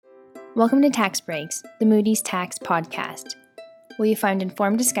Welcome to Tax Breaks, the Moody's Tax podcast, where you find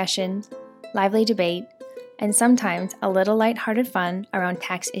informed discussions, lively debate, and sometimes a little lighthearted fun around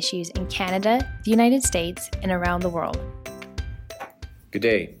tax issues in Canada, the United States, and around the world. Good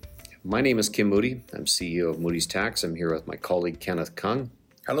day. My name is Kim Moody. I'm CEO of Moody's Tax. I'm here with my colleague Kenneth Kung.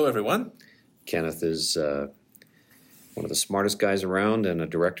 Hello, everyone. Kenneth is one of the smartest guys around and a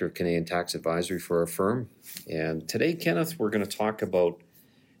director of Canadian Tax Advisory for our firm. And today, Kenneth, we're going to talk about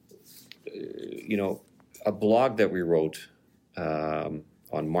a blog that we wrote on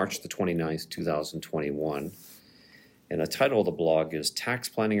March the 29th, 2021. And the title of the blog is Tax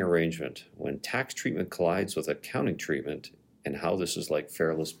Planning Arrangement, When Tax Treatment Collides with Accounting Treatment and How This is Like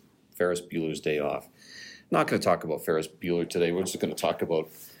Ferris Bueller's Day Off. I'm not going to talk about Ferris Bueller today. We're just going to talk about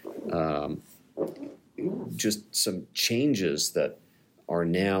just some changes that are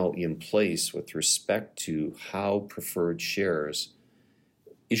now in place with respect to how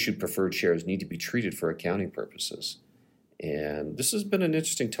issued preferred shares need to be treated for accounting purposes. And this has been an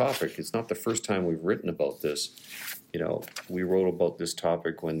interesting topic. It's not the first time we've written about this. We wrote about this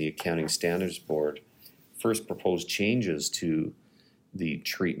topic when the Accounting Standards Board first proposed changes to the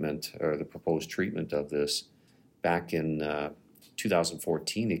treatment or the proposed treatment of this back in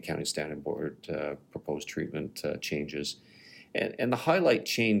 2014. The Accounting Standards Board proposed treatment changes. And the highlight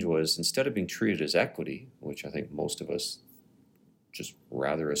change was, instead of being treated as equity, which I think most of us just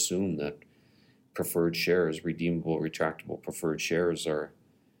rather assume that preferred shares, redeemable, retractable preferred shares are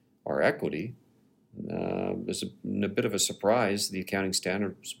equity. There's a bit of a surprise. The Accounting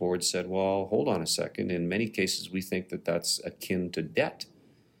Standards Board said, well, hold on a second. In many cases, we think that that's akin to debt.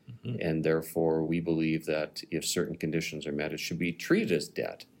 Mm-hmm. And therefore, we believe that if certain conditions are met, it should be treated as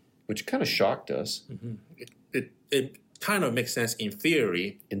debt, which kind of shocked us. Mm-hmm. It kind of makes sense in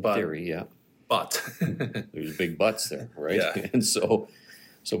theory. In theory, yeah. But there's big buts there, right? Yeah. And so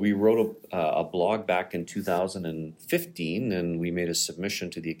we wrote a blog back in 2015, and we made a submission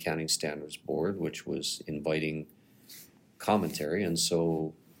to the Accounting Standards Board, which was inviting commentary. And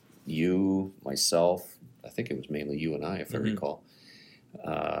so you, myself, I think it was mainly you and I, if I recall,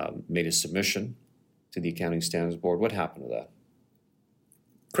 made a submission to the Accounting Standards Board. What happened to that?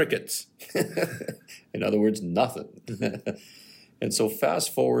 Crickets. In other words, nothing. And so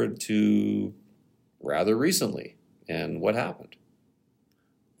fast forward to rather recently, and what happened?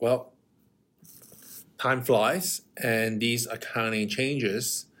 Well, time flies, and these accounting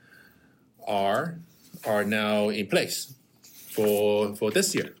changes are now in place for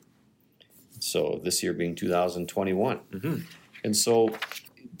this year. So this year being 2021. Mm-hmm. And so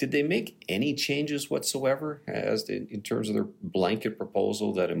did they make any changes whatsoever in terms of their blanket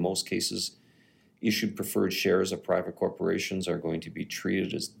proposal that in most cases issued preferred shares of private corporations are going to be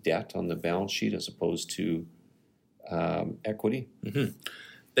treated as debt on the balance sheet as opposed to equity? Mm-hmm.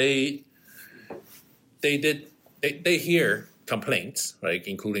 They hear complaints, right,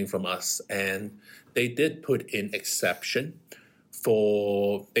 including from us, and they did put in exception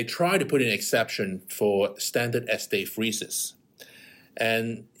they try to put in exception for standard estate freezes.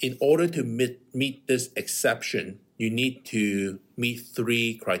 And in order to meet this exception, you need to meet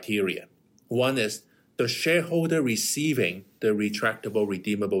three criteria. One is the shareholder receiving the retractable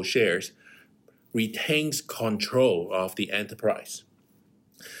redeemable shares retains control of the enterprise.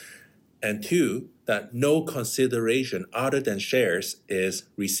 And two, that no consideration other than shares is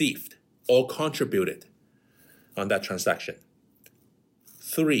received or contributed on that transaction.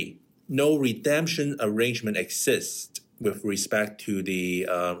 Three, no redemption arrangement exists with respect to the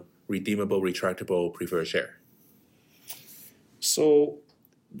redeemable retractable preferred share. So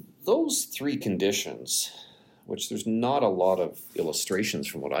those three conditions, which there's not a lot of illustrations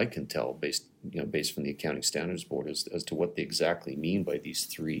from what I can tell based from the Accounting Standards Board as to what they exactly mean by these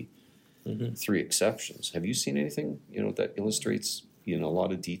three exceptions. Have you seen anything that illustrates a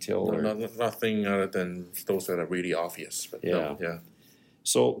lot of detail? Nothing other than those that are really obvious. But yeah. Yeah.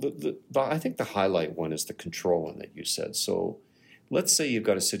 So I think the highlight one is the control one that you said. So let's say you've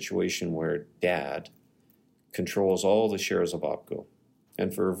got a situation where Dad controls all the shares of OpCo,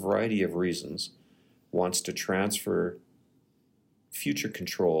 and for a variety of reasons wants to transfer future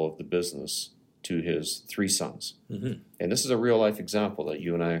control of the business to his three sons. Mm-hmm. And this is a real-life example that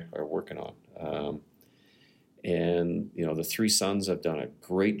you and I are working on. And the three sons have done a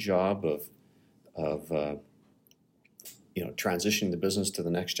great job of transitioning the business to the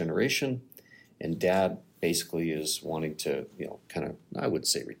next generation. And Dad basically is wanting to, kind of, I wouldn't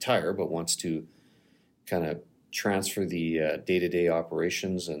say retire, but wants to kind of transfer the day-to-day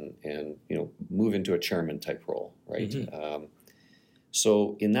operations and move into a chairman type role, right? Mm-hmm.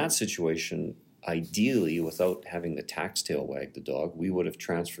 So in that situation, ideally, without having the tax tail wag the dog, we would have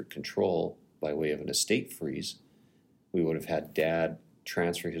transferred control by way of an estate freeze. We would have had Dad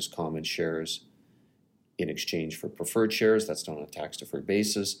transfer his common shares in exchange for preferred shares. That's done on a tax-deferred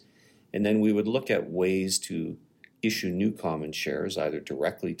basis. And then we would look at ways to issue new common shares, either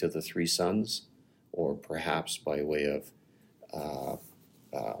directly to the three sons or perhaps by way of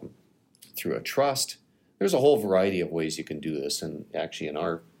through a trust. There's a whole variety of ways you can do this. And actually, in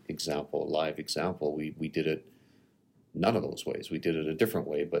our example, live example, we did it none of those ways. We did it a different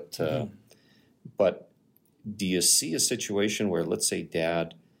way. But do you see a situation where, let's say,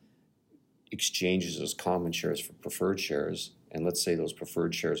 Dad exchanges his common shares for preferred shares, and let's say those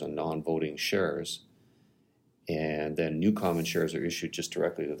preferred shares are non-voting shares, and then new common shares are issued just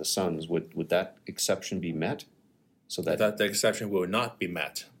directly to the sons? Would that exception be met? So that the exception will not be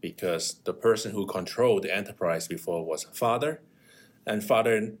met because the person who controlled the enterprise before was father, and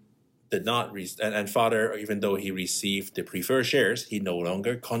father did not, and father, even though he received the preferred shares, he no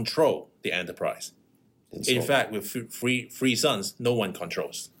longer controlled the enterprise. In fact, with three sons, no one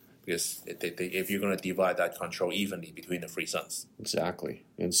controls because if you're going to divide that control evenly between the three sons. Exactly.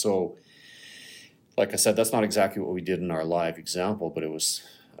 And so, like I said, that's not exactly what we did in our live example, but it was.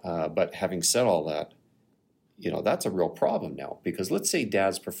 But having said all that, that's a real problem now, because let's say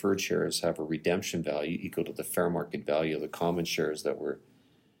Dad's preferred shares have a redemption value equal to the fair market value of the common shares that were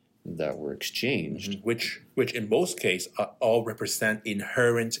exchanged, which in most cases all represent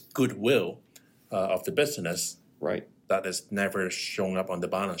inherent goodwill of the business, right? That has never shown up on the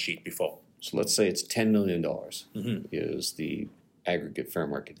balance sheet before. So let's say it's $10 million is the aggregate fair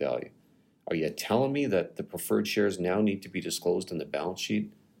market value. Are you telling me that the preferred shares now need to be disclosed in the balance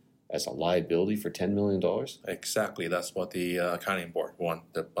sheet as a liability for $10 million? Exactly. That's what the accounting board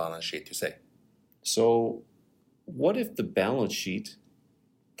want the balance sheet to say. So what if the balance sheet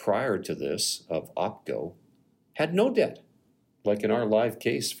prior to this of OpCo had no debt? Like in our live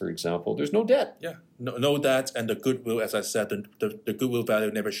case, for example, there's no debt. Yeah, no debt, and the goodwill, as I said, the goodwill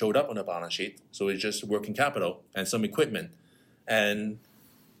value never showed up on the balance sheet. So it's just working capital and some equipment, and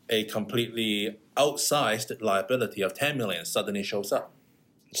a completely outsized liability of $10 million suddenly shows up.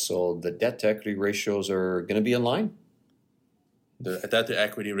 So the debt to equity ratios are going to be in line? The debt to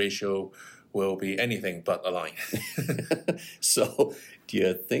equity ratio will be anything but aligned. So do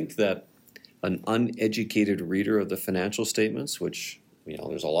you think that an uneducated reader of the financial statements, which,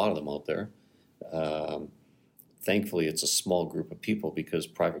 there's a lot of them out there, thankfully it's a small group of people because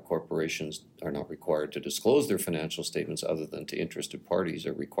private corporations are not required to disclose their financial statements other than to interested parties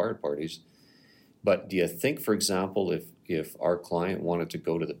or required parties. But do you think, for example, if our client wanted to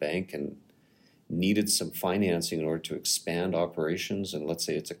go to the bank and needed some financing in order to expand operations, and let's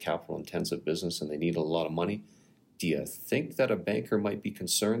say it's a capital-intensive business and they need a lot of money, do you think that a banker might be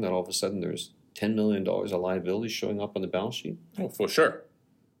concerned that all of a sudden there's $10 million of liability showing up on the balance sheet? Oh, for sure.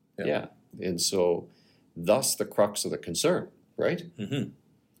 Yeah. And so thus the crux of the concern, right? Mm-hmm.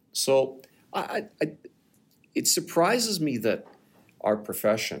 So it surprises me that our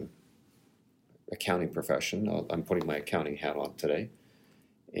profession, accounting profession, I'm putting my accounting hat on today,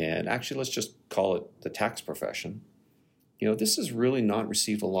 and actually let's just call it the tax profession, this has really not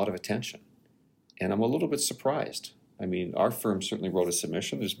received a lot of attention. And I'm a little bit surprised. I mean, our firm certainly wrote a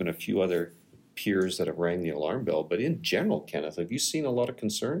submission. There's been a few other peers that have rang the alarm bell. But in general, Kenneth, have you seen a lot of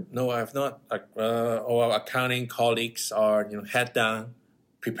concern? No, I have not. All our accounting colleagues are head down,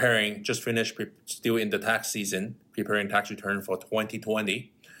 preparing, just finished, still in the tax season, preparing tax return for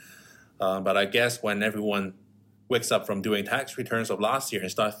 2020. But I guess when everyone wakes up from doing tax returns of last year and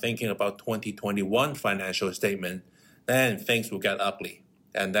start thinking about 2021 financial statement, then things will get ugly.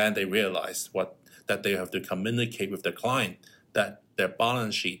 And then they realize that they have to communicate with the client that their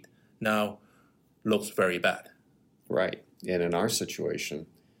balance sheet now looks very bad. Right. And in our situation,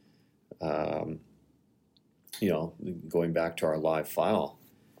 going back to our live file,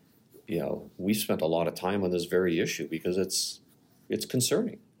 we spent a lot of time on this very issue because it's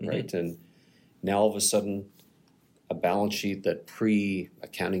concerning, right? Mm-hmm. And now all of a sudden, a balance sheet that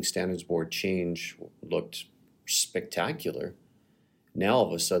pre-Accounting Standards Board change looked spectacular, now all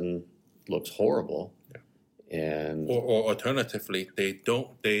of a sudden looks horrible. Yeah. And or alternatively,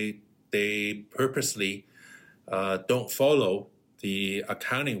 they purposely don't follow the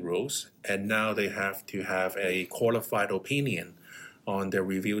accounting rules, and now they have to have a qualified opinion on their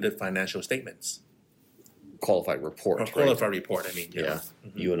reviewed financial statements. Qualified report. Qualified report, I mean. Yeah.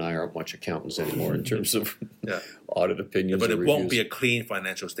 Mm-hmm. You and I aren't much accountants anymore in terms of audit opinions. But it reviews. Won't be a clean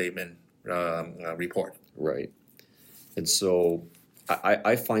financial statement report. Right. And so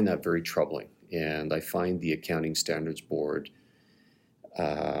I find that very troubling. And I find the Accounting Standards Board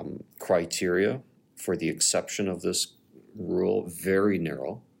criteria for the exception of this rule very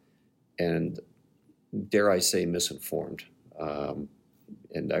narrow and, dare I say, misinformed.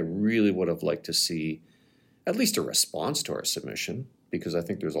 And I really would have liked to see at least a response to our submission, because I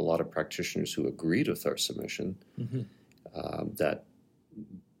think there's a lot of practitioners who agreed with our submission that,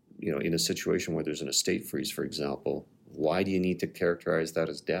 in a situation where there's an estate freeze, for example, why do you need to characterize that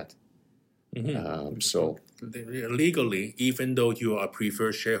as debt? So legally, even though you are a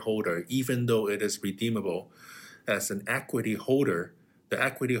preferred shareholder, even though it is redeemable, as an equity holder, the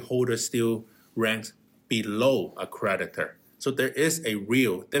equity holder still ranks below a creditor. So there is a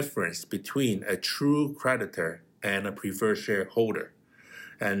real difference between a true creditor and a preferred shareholder.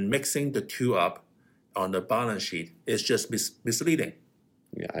 And mixing the two up on the balance sheet is just misleading.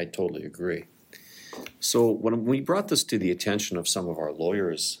 Yeah, I totally agree. So when we brought this to the attention of some of our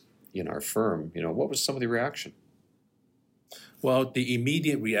lawyers in our firm, what was some of the reaction? Well, the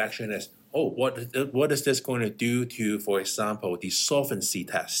immediate reaction is, what is this going to do to, for example, the solvency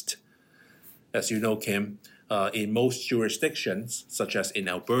test? As you know, Kim, in most jurisdictions, such as in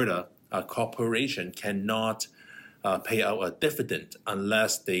Alberta, a corporation cannot pay out a dividend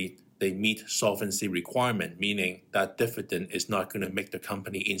unless they meet solvency requirement, meaning that dividend is not going to make the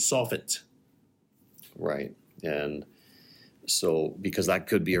company insolvent. Right. And so, because that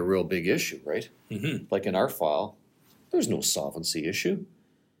could be a real big issue, right? Like in our file, there's no solvency issue.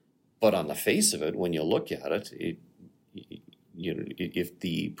 But on the face of it, when you look at it, if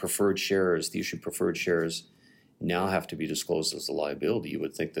the preferred shares, the issued preferred shares now have to be disclosed as a liability, you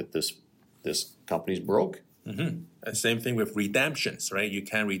would think that this company's broke. And same thing with redemptions, right? You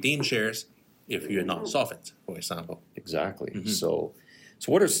can't redeem shares if you're not solvent, for example. Exactly. So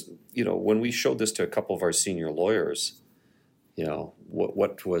what is, when we showed this to a couple of our senior lawyers,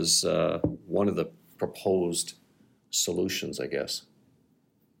 what was one of the proposed solutions, I guess?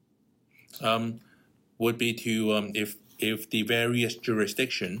 Would be to, if the various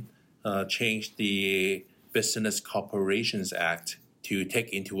jurisdiction change the Business Corporations Act to take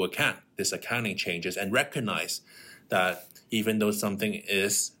into account these accounting changes and recognize that even though something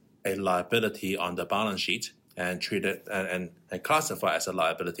is a liability on the balance sheet and treated and classified as a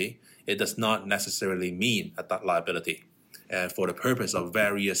liability, it does not necessarily mean that liability. And for the purpose of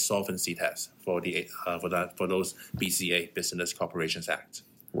various solvency tests for those BCA, Business Corporations Act.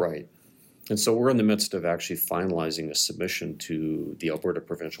 Right. And so we're in the midst of actually finalizing a submission to the Alberta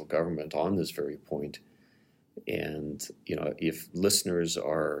provincial government on this very point. And, if listeners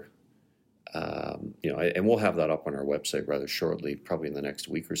are, and we'll have that up on our website rather shortly, probably in the next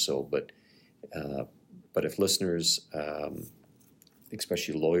week or so, but if listeners,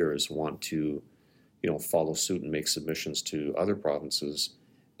 especially lawyers, want to, follow suit and make submissions to other provinces,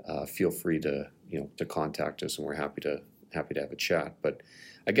 feel free to contact us, and we're happy to have a chat. But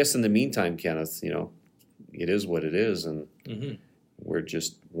I guess in the meantime, Kenneth, it is what it is, and we're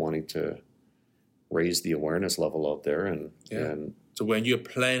just wanting to raise the awareness level out there. And so when you're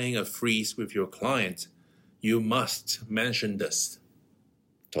planning a freeze with your client, you must mention this.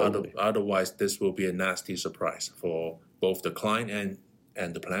 Totally. Otherwise, this will be a nasty surprise for both the client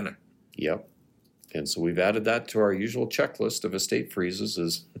and the planner. Yep. And so we've added that to our usual checklist of estate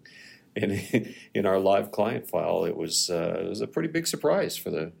freezes. In our live client file, it was a pretty big surprise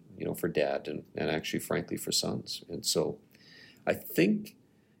for for dad and actually, frankly, for sons. And so I think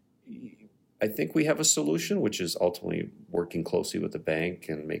we have a solution, which is ultimately working closely with the bank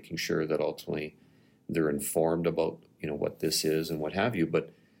and making sure that ultimately they're informed about what this is and what have you.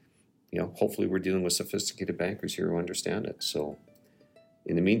 But hopefully we're dealing with sophisticated bankers here who understand it. So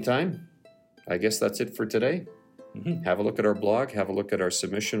in the meantime, I guess that's it for today. Have a look at our blog, have a look at our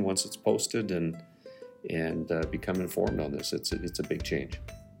submission once it's posted, and become informed on this. It's a big change.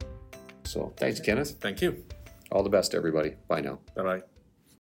 So thanks, Kenneth. Thank you. All the best, everybody. Bye now. Bye-bye.